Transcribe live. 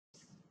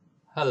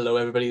Hello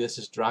everybody, this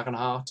is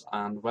Dragonheart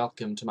and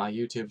welcome to my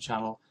YouTube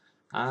channel,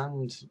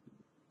 and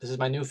this is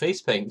my new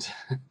face paint.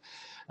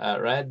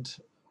 Red,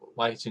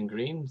 white and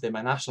green, they're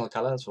my national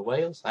colours for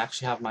Wales. I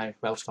actually have my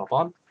Welsh top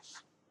on.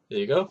 There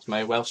you go, it's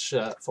my Welsh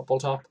football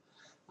top,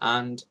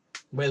 and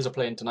Wales are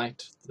playing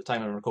tonight at the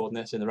time I'm recording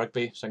this in the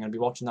rugby, so I'm going to be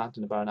watching that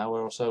in about an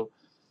hour or so.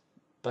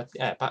 But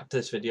yeah, back to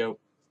this video.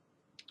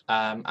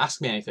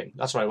 Ask me anything,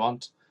 that's what I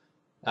want.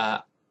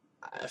 A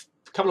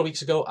couple of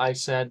weeks ago I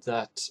said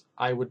that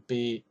I would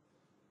be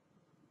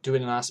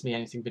doing an Ask Me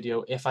Anything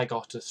video if I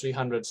got to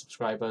 300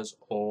 subscribers,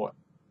 or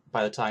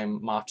by the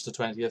time March the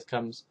 20th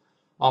comes.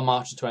 On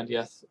March the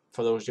 20th,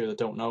 for those of you that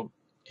don't know,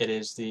 it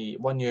is the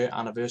 1-year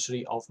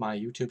anniversary of my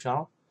YouTube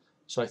channel,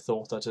 so I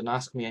thought that an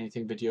Ask Me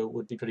Anything video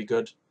would be pretty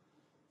good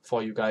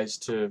for you guys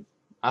to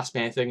ask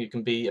me anything. It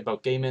can be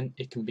about gaming,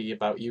 it can be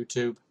about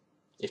YouTube,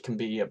 it can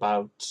be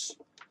about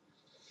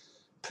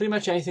pretty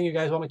much anything you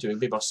guys want me to. It can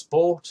be about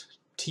sport,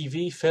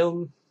 TV,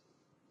 film,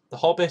 The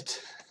Hobbit,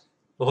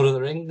 Lord of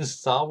the Rings,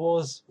 Star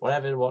Wars,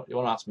 whatever you want to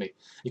ask me.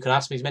 You can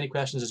ask me as many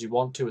questions as you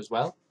want to as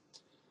well.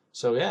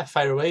 So yeah,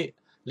 fire away.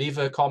 Leave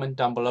a comment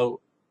down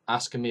below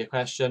asking me a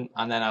question,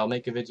 and then I'll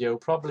make a video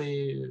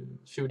probably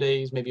a few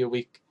days, maybe a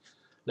week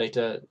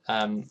later,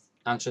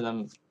 answering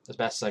them as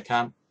best as I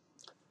can.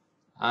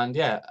 And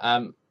yeah,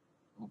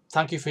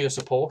 thank you for your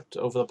support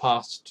over the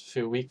past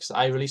few weeks.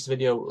 I released a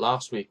video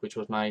last week which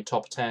was my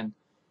top 10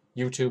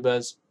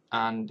 YouTubers,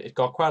 and it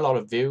got quite a lot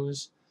of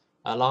views.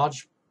 A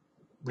large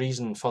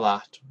reason for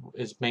that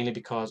is mainly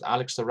because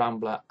Alex the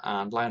Rambler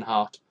and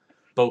Lionheart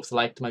both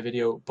liked my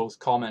video, both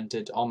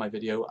commented on my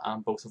video,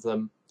 and both of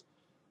them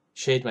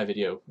shared my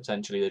video.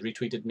 Essentially, they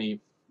retweeted me,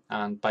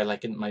 and by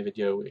liking my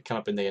video it came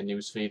up in their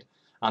newsfeed,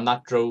 and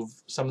that drove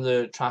some of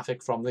the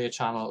traffic from their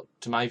channel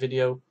to my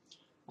video,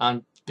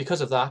 and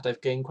because of that I've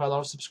gained quite a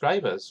lot of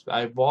subscribers.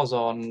 I was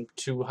on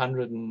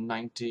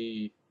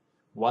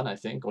 291 I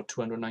think, or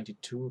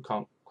 292,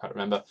 can't quite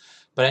remember,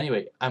 but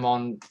anyway, I'm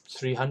on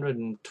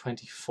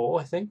 324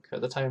 I think at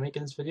the time of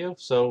making this video,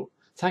 so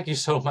thank you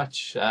so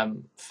much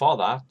for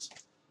that.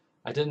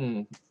 I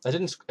didn't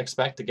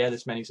expect to get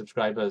this many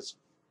subscribers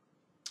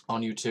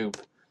on YouTube,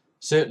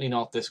 certainly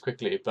not this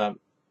quickly, but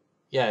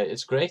yeah,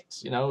 it's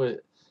great, you know.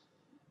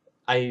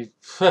 I'm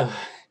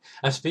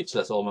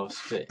speechless almost.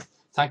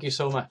 Thank you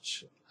so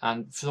much,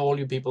 and for all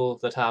you people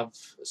that have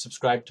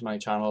subscribed to my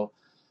channel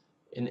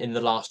in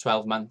the last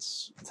 12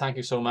 months, thank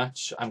you so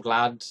much. I'm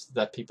glad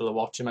that people are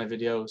watching my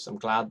videos. I'm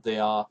glad they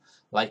are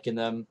liking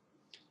them,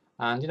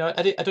 and you know,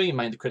 I don't even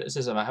mind the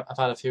criticism. I've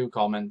had a few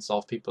comments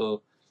of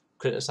people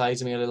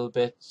criticizing me a little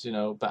bit, you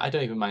know, but I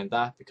don't even mind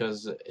that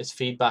because it's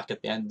feedback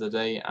at the end of the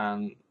day,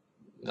 and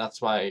that's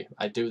why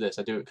I do this.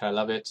 I do it because I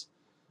love it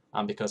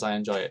and because I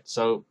enjoy it.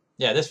 So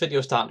yeah, this video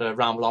is starting to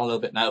ramble on a little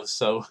bit now,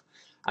 so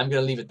I'm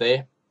going to leave it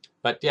there.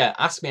 But yeah,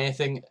 ask me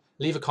anything,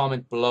 leave a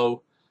comment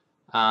below,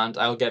 and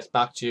I'll get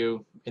back to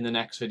you in the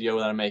next video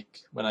that I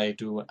make when I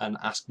do an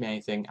Ask Me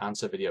Anything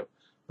answer video.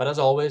 But as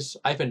always,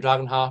 I've been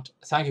Dragonheart.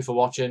 Thank you for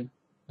watching.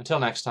 Until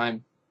next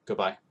time,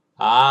 goodbye.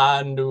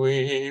 And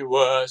we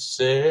were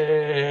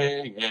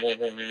singing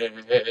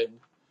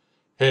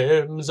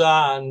hymns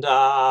and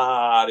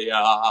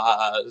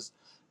arias,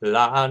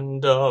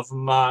 land of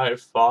my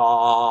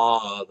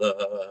fathers,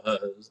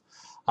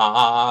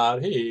 are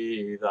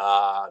he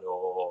that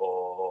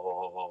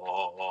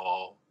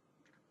o'er.